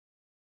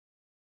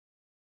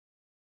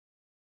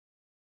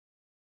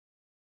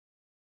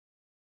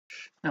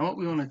Now what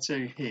we want to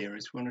do here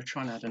is we want to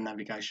try and add a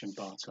navigation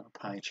bar to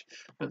our page.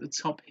 At the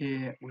top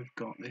here we've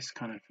got this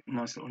kind of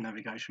nice little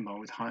navigation bar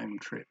with home,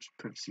 trips,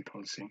 privacy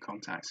policy and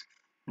contacts,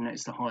 and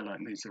notice the highlight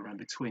moves around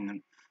between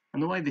them.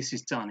 And the way this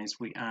is done is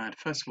we add,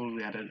 first of all,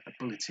 we add a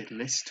bulleted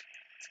list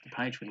to the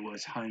page with the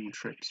words home,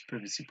 trips,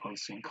 privacy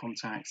policy and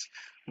contacts,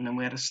 and then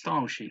we add a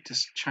style sheet to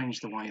change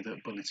the way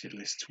that bulleted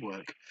lists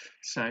work.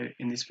 So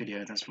in this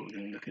video that's what we're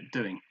going to look at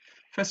doing.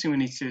 First thing we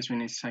need to do is we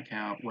need to take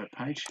our web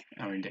page,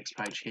 our index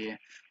page here,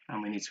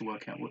 and we need to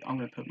work out what I'm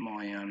going to put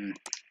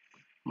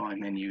my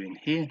menu in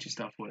here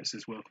just after where it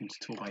says welcome to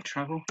Tour by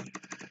Travel.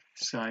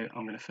 So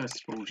I'm going to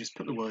first of all just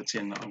put the words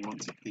in that I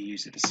want the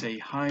user to see: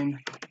 home,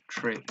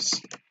 trips,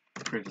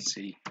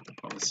 privacy,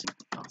 policy,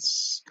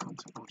 plus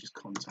contact, or just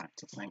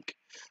contact, I think.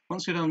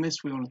 Once we've done this,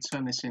 we want to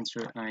turn this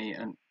into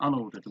an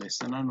unordered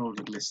list. An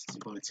unordered list is a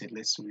bulleted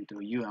list, so we do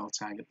a UL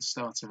tag at the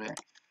start of it.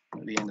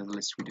 At the end of the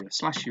list, we do a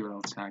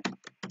 /UL tag.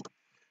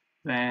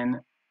 Then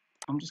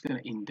I'm just going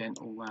to indent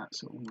all that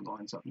so it all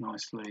lines up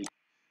nicely,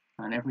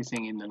 and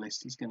everything in the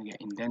list is going to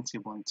get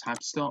indented one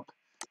tab stop.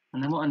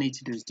 And then what I need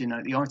to do is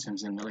denote the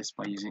items in the list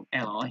by using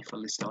li for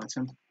list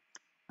item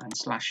and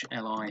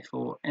 /li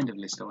for end of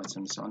list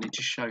item. So I need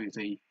to show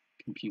the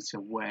computer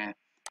where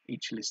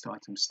each list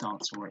item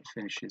starts and where it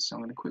finishes. So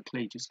I'm going to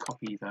quickly just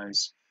copy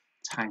those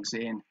tags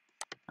in.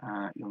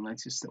 You'll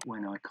notice that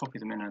when I copy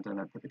them in and then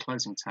I put the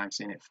closing tags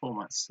in, it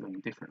formats them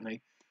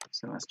differently.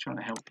 So that's trying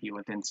to help you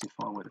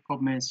identify where the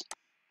problem is.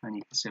 And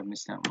you can see I've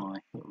missed out my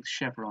little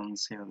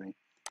chevrons here, the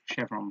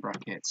chevron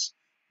brackets,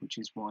 which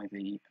is why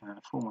the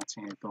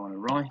formatting has gone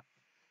awry.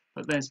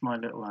 But there's my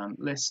little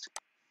list.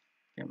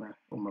 Get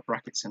all my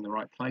brackets in the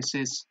right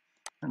places,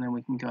 and then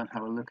we can go and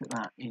have a look at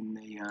that in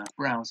the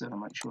browser to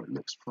make sure it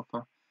looks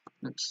proper,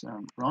 looks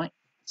right.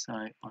 So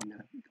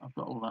I've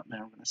got all that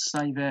there. I'm going to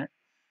save it,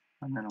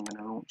 and then I'm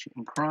going to launch it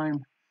in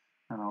Chrome,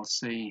 and I'll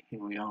see,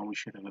 here we are, we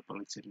should have a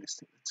bulleted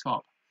list at the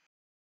top.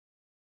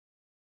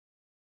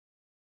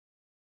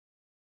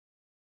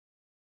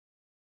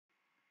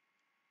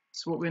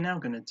 So what we're now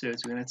going to do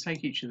is we're going to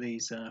take each of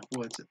these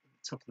words at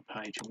the top of the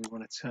page, and we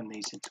want to turn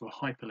these into a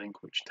hyperlink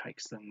which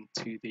takes them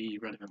to the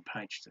relevant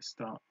page to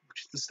start,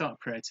 which is the start of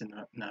creating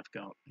the nav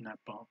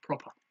bar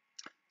proper.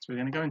 So we're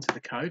going to go into the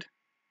code,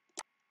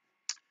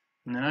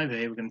 and then over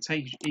here we're going to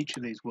take each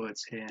of these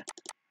words here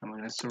and we're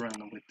going to surround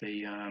them with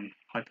the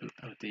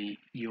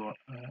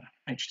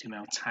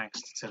HTML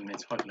tags to turn them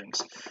into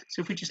hyperlinks.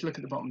 So if we just look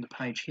at the bottom of the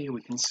page here,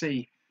 we can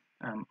see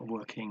a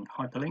working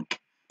hyperlink.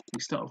 We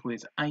start off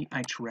with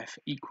ahref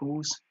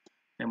equals,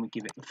 then we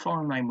give it the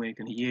file name we're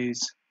going to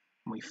use,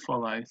 and we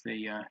follow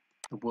the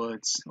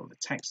words or the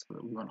text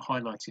that we want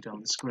highlighted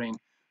on the screen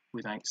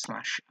with a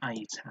 /a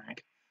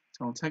tag.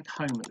 So I'll take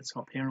home at the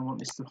top here, and I want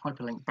this to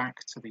hyperlink back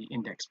to the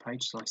index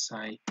page, so I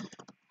say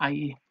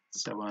a,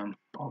 so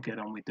I'll get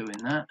on with doing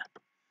that,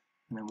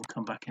 and then we'll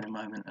come back in a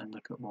moment and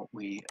look at what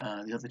the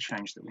other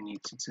change that we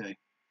need to do.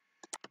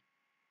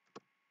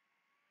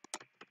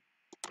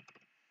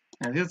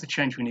 Now the other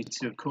change we need to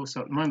do, of course,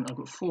 at the moment I've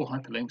got 4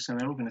 hyperlinks and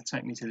they're all going to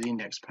take me to the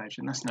index page,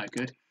 and that's no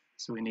good.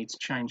 So we need to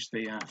change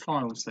the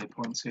files they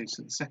point to.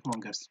 So the second one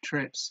goes to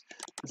trips,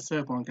 the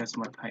third one goes to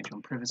my page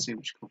on privacy,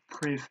 which is called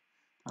priv,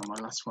 and my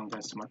last one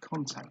goes to my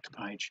contact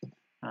page.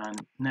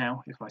 And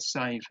now if I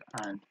save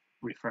and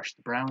refresh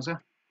the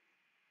browser,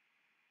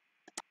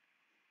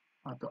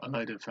 I've got a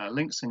load of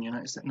links, and you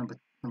notice that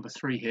number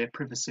 3 here,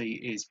 privacy,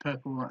 is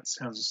purple. That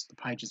tells us the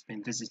page has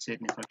been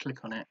visited, and if I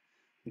click on it,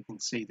 we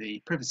can see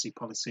the privacy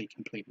policy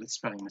complete with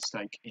spelling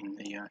mistake in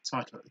the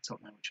title at the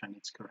top now, which I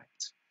need to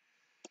correct.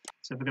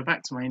 So if I go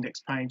back to my index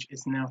page,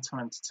 it's now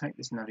time to take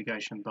this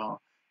navigation bar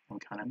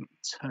and kind of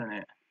turn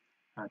it,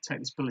 take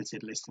this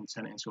bulleted list and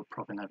turn it into a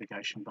proper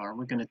navigation bar. And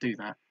we're going to do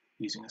that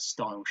using a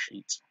style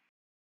sheet.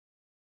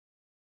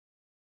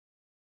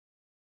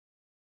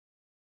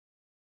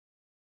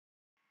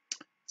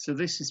 So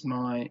this is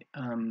my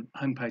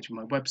homepage of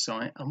my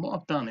website, and what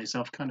I've done is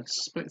I've kind of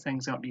split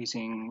things up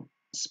using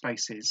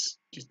spaces,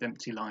 just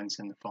empty lines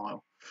in the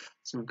file.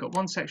 So we've got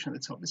one section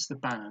at the top, this is the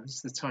banner, this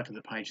is the title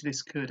of the page.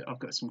 This could, I've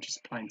got some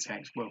just plain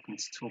text, welcome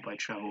to Tour by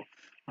Travel.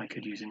 I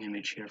could use an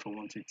image here if I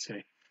wanted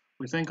to.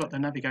 We've then got the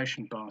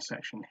navigation bar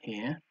section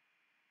here,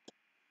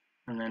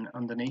 and then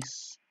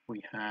underneath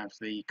we have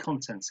the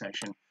content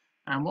section.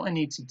 And what I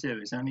need to do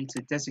is I need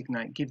to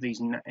designate, give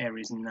these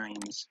areas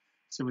names.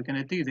 So we're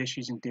going to do this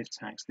using div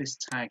tags. This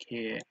tag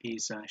here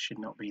is should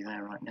not be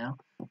there right now.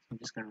 So I'm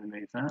just going to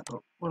remove that.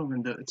 But what I'm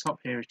going to do at the top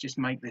here is just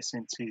make this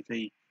into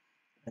the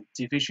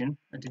division.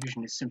 A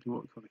division is simply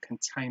what we call a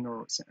container,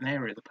 or it's an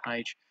area of the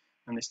page.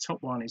 And this top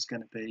one is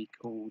going to be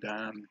called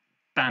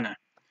banner.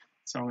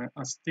 So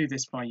I'll do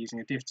this by using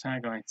a div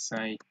tag. I'd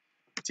say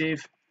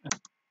div,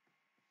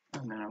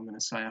 and then I'm going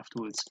to say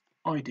afterwards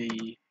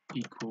id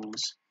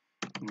equals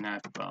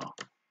navbar,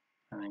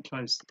 and then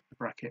close the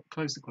bracket,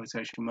 close the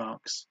quotation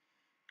marks,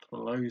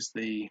 close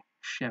the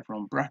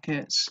chevron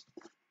brackets,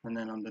 and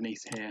then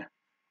underneath here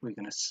we're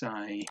going to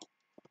say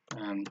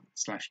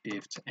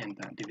 /div to end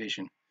that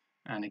division.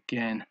 And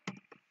again,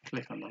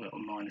 click on the little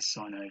minus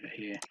sign over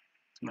here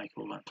to make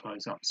all that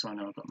close up so I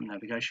know I've got the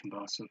navigation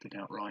bar sorted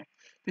out right.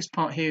 This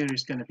part here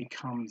is going to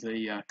become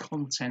the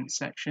content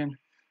section,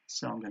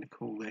 so I'm going to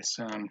call this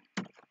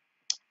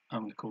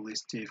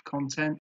div content.